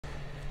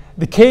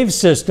The cave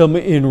system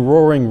in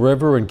Roaring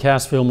River in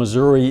Cassville,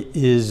 Missouri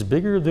is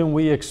bigger than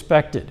we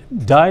expected.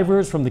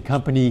 Divers from the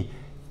company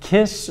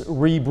Kiss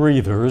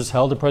Rebreathers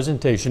held a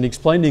presentation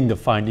explaining the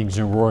findings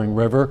in Roaring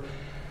River.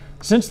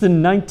 Since the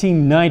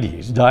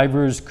 1990s,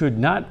 divers could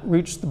not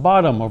reach the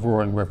bottom of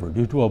Roaring River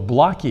due to a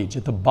blockage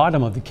at the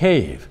bottom of the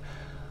cave.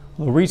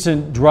 The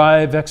recent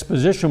Drive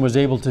exposition was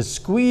able to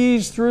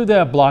squeeze through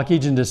that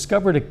blockage and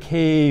discovered a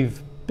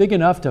cave big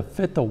enough to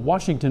fit the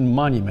Washington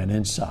Monument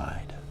inside.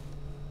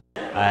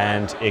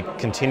 And it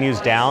continues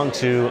down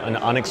to an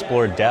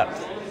unexplored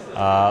depth.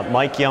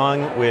 Mike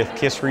Young with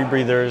Kiss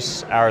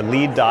Rebreathers, our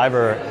lead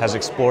diver, has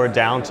explored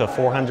down to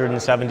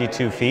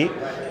 472 feet.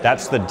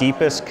 That's the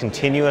deepest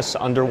continuous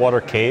underwater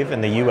cave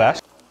in the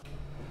U.S.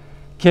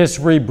 Kiss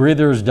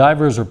Rebreathers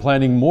divers are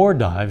planning more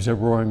dives at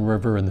Roaring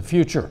River in the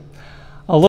future.